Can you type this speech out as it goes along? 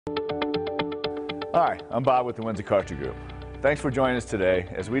Hi, I'm Bob with the Windsor Karcher Group. Thanks for joining us today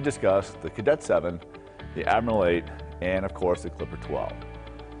as we discuss the Cadet 7, the Admiral 8, and of course the Clipper 12.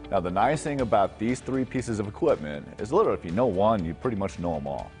 Now the nice thing about these three pieces of equipment is literally if you know one, you pretty much know them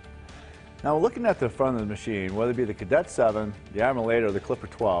all. Now looking at the front of the machine, whether it be the Cadet 7, the Admiral 8, or the Clipper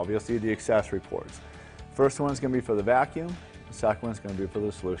 12, you'll see the accessory ports. First one's going to be for the vacuum, the second one's going to be for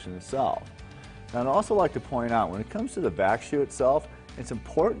the solution itself. Now I'd also like to point out when it comes to the vac shoe itself, it's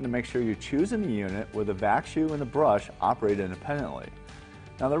important to make sure you're choosing a unit where the vac shoe and the brush operate independently.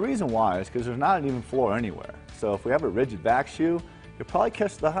 Now the reason why is because there's not an even floor anywhere. So if we have a rigid vac shoe, you'll probably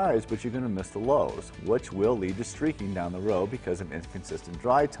catch the highs, but you're going to miss the lows, which will lead to streaking down the road because of inconsistent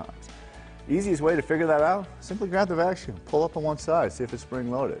dry times. The easiest way to figure that out, simply grab the vac shoe, pull up on one side, see if it's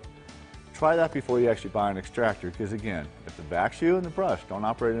spring loaded. Try that before you actually buy an extractor because again, if the vac shoe and the brush don't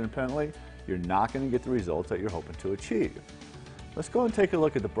operate independently, you're not going to get the results that you're hoping to achieve. Let's go and take a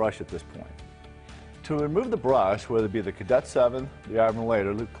look at the brush at this point. To remove the brush, whether it be the Cadet 7, the Admiral 8,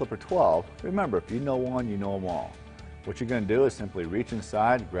 or the Clipper 12, remember, if you know one, you know them all. What you're going to do is simply reach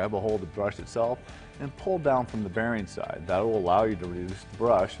inside, grab a hold of the brush itself, and pull down from the bearing side. That will allow you to reduce the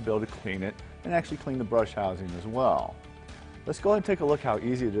brush, to be able to clean it, and actually clean the brush housing as well. Let's go ahead and take a look how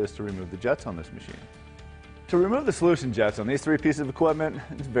easy it is to remove the jets on this machine. To remove the solution jets on these three pieces of equipment,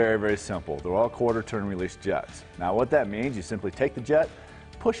 it's very, very simple. They're all quarter turn release jets. Now what that means, you simply take the jet,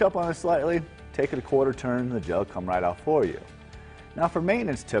 push up on it slightly, take it a quarter turn, and the jet will come right out for you. Now for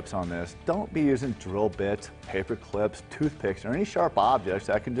maintenance tips on this, don't be using drill bits, paper clips, toothpicks, or any sharp objects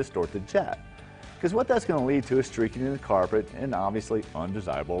that can distort the jet. Because what that's going to lead to is streaking in the carpet and obviously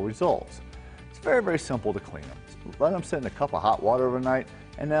undesirable results. It's very, very simple to clean them. Let them sit in a cup of hot water overnight,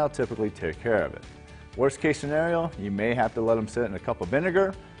 and that'll typically take care of it. Worst case scenario, you may have to let them sit in a cup of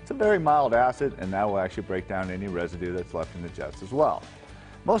vinegar. It's a very mild acid, and that will actually break down any residue that's left in the jets as well.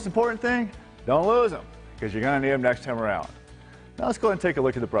 Most important thing, don't lose them, because you're going to need them next time around. Now let's go ahead and take a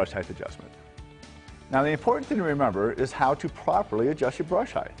look at the brush height adjustment. Now the important thing to remember is how to properly adjust your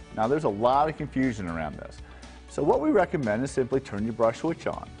brush height. Now there's a lot of confusion around this. So what we recommend is simply turn your brush switch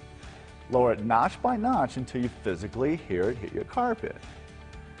on. Lower it notch by notch until you physically hear it hit your carpet.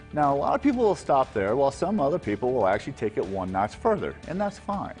 Now, a lot of people will stop there, while some other people will actually take it one notch further, and that's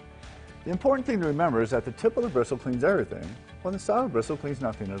fine. The important thing to remember is that the tip of the bristle cleans everything, while the side of the bristle cleans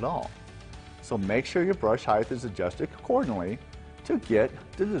nothing at all. So make sure your brush height is adjusted accordingly to get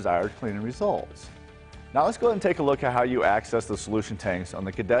the desired cleaning results. Now let's go ahead and take a look at how you access the solution tanks on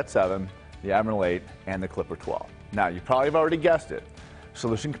the Cadet 7, the Admiral 8, and the Clipper 12. Now, you probably have already guessed it.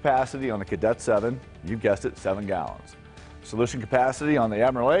 Solution capacity on the Cadet 7, you guessed it, 7 gallons. Solution capacity on the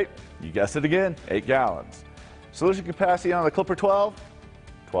Admiral 8, you guessed it again, 8 gallons. Solution capacity on the Clipper 12,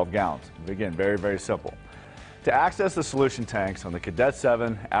 12 gallons. Again, very, very simple. To access the solution tanks on the Cadet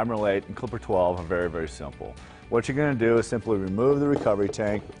 7, Admiral 8, and Clipper 12 are very, very simple. What you're going to do is simply remove the recovery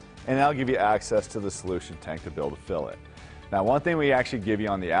tank, and that'll give you access to the solution tank to be able to fill it. Now, one thing we actually give you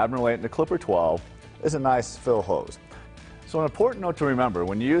on the Admiral 8 and the Clipper 12 is a nice fill hose. So an important note to remember,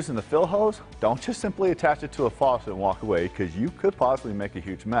 when you're using the fill hose, don't just simply attach it to a faucet and walk away because you could possibly make a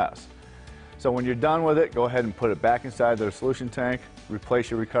huge mess. So when you're done with it, go ahead and put it back inside the solution tank,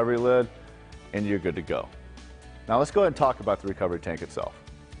 replace your recovery lid, and you're good to go. Now let's go ahead and talk about the recovery tank itself.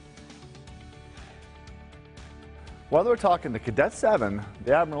 Whether we're talking the Cadet 7,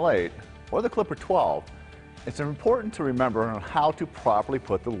 the Admiral 8, or the Clipper 12, it's important to remember on how to properly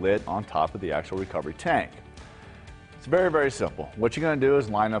put the lid on top of the actual recovery tank. It's very, very simple. What you're going to do is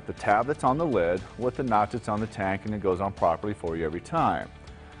line up the tab that's on the lid with the notch that's on the tank, and it goes on properly for you every time.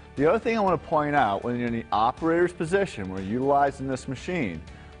 The other thing I want to point out, when you're in the operator's position, when you're utilizing this machine,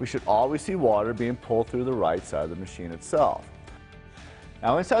 we should always see water being pulled through the right side of the machine itself.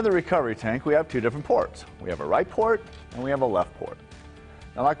 Now inside the recovery tank, we have two different ports. We have a right port and we have a left port.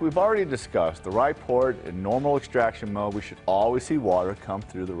 Now like we've already discussed, the right port in normal extraction mode, we should always see water come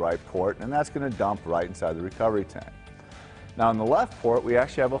through the right port, and that's going to dump right inside the recovery tank. Now in the left port, we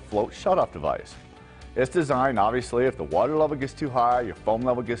actually have a float shutoff device. It's designed, obviously, if the water level gets too high, your foam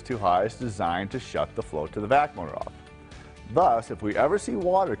level gets too high, it's designed to shut the float to the vac motor off. Thus, if we ever see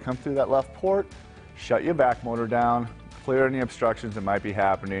water come through that left port, shut your vac motor down, clear any obstructions that might be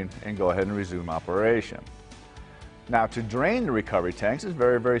happening, and go ahead and resume operation. Now to drain the recovery tanks is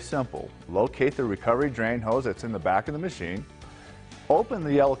very, very simple. Locate the recovery drain hose that's in the back of the machine, open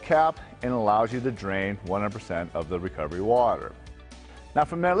the yellow cap, and it allows you to drain 100% of the recovery water. Now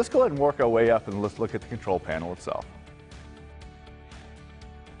from there, let's go ahead and work our way up and let's look at the control panel itself.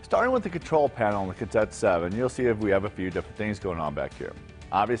 Starting with the control panel on the Cadet 7, you'll see we have a few different things going on back here.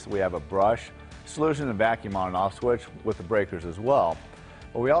 Obviously we have a brush, solution, and vacuum on and off switch with the breakers as well.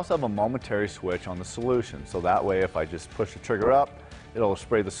 But we also have a momentary switch on the solution, so that way if I just push the trigger up, it'll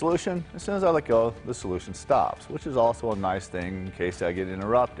spray the solution. As soon as I let go, the solution stops, which is also a nice thing in case I get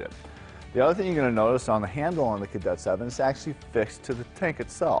interrupted. The other thing you're going to notice on the handle on the Cadet 7 is actually fixed to the tank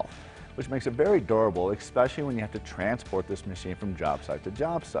itself, which makes it very durable, especially when you have to transport this machine from job site to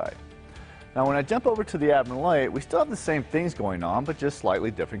job site. Now when I jump over to the Admiral 8, we still have the same things going on, but just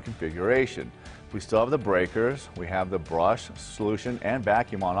slightly different configuration. We still have the breakers, we have the brush, solution, and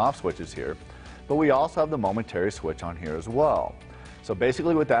vacuum on-off switches here, but we also have the momentary switch on here as well. So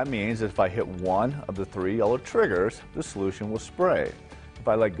basically what that means is if I hit one of the three yellow triggers, the solution will spray. If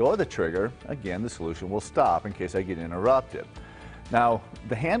I let go of the trigger, again, the solution will stop in case I get interrupted. Now,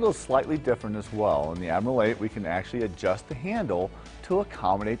 the handle is slightly different as well. In the Admiral 8, we can actually adjust the handle to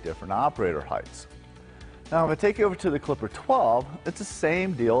accommodate different operator heights. Now, if I take you over to the Clipper 12, it's the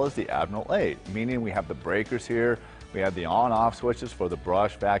same deal as the Admiral 8, meaning we have the breakers here, we have the on-off switches for the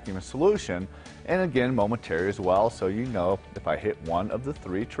brush, vacuum, and solution, and again, momentary as well, so you know if I hit one of the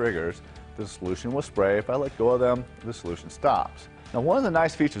three triggers, the solution will spray. If I let go of them, the solution stops. Now, one of the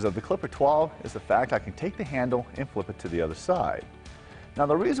nice features of the Clipper 12 is the fact I can take the handle and flip it to the other side. Now,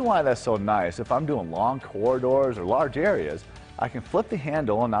 the reason why that's so nice, if I'm doing long corridors or large areas, I can flip the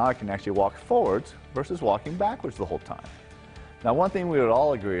handle and now I can actually walk forwards versus walking backwards the whole time. Now, one thing we would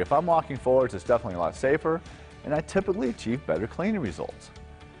all agree, if I'm walking forwards, it's definitely a lot safer, and I typically achieve better cleaning results.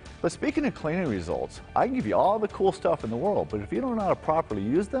 But speaking of cleaning results, I can give you all the cool stuff in the world, but if you don't know how to properly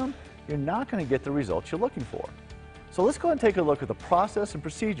use them, you're not going to get the results you're looking for. So let's go ahead and take a look at the process and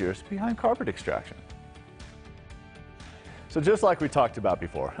procedures behind carpet extraction. So just like we talked about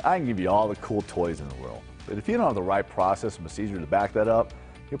before, I can give you all the cool toys in the world, but if you don't have the right process and procedure to back that up,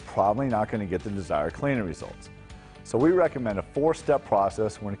 you're probably not going to get the desired cleaning results. So we recommend a 4-step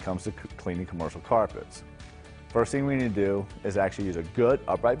process when it comes to cleaning commercial carpets. First thing we need to do is actually use a good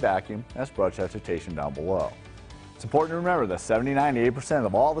upright vacuum, as brush hesitation down below. It's important to remember that 79%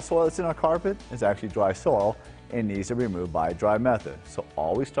 of all the soil that's in our carpet is actually dry soil and needs to be removed by a dry method. So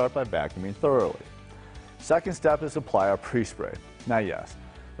always start by vacuuming thoroughly. Second step is apply our pre-spray. Now yes,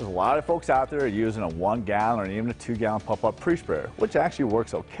 there's a lot of folks out there using a 1 gallon or even a 2 gallon pump-up pre-sprayer, which actually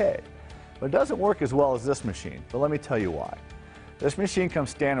works okay. But it doesn't work as well as this machine, but let me tell you why. This machine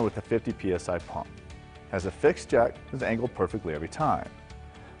comes standard with a 50 psi pump. Has a fixed jet that's angled perfectly every time.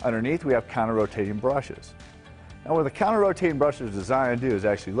 Underneath we have counter-rotating brushes. Now what the counter-rotating brush is designed to do is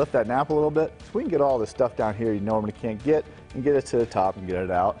actually lift that nap a little bit so we can get all this stuff down here you normally can't get and get it to the top and get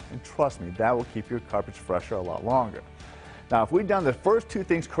it out. And trust me, that will keep your carpets fresher a lot longer. Now if we've done the first two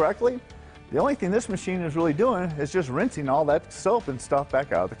things correctly, the only thing this machine is really doing is just rinsing all that soap and stuff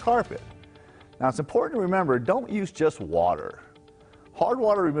back out of the carpet. Now it's important to remember, don't use just water. Hard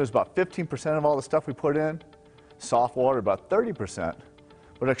water removes about 15% of all the stuff we put in, soft water about 30%,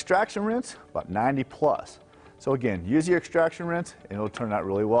 but extraction rinse about 90 plus. So again, use your extraction rinse and it'll turn out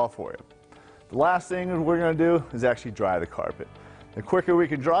really well for you. The last thing we're going to do is actually dry the carpet. The quicker we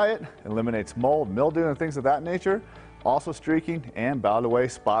can dry it, it eliminates mold, mildew, and things of that nature, also streaking and, by the way,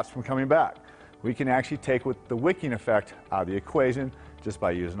 spots from coming back. We can actually take the wicking effect out of the equation just by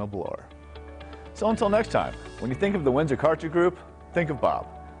using a blower. So until next time, when you think of the Windsor Karcher Group, think of Bob.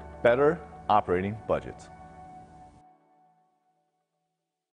 Better operating budgets.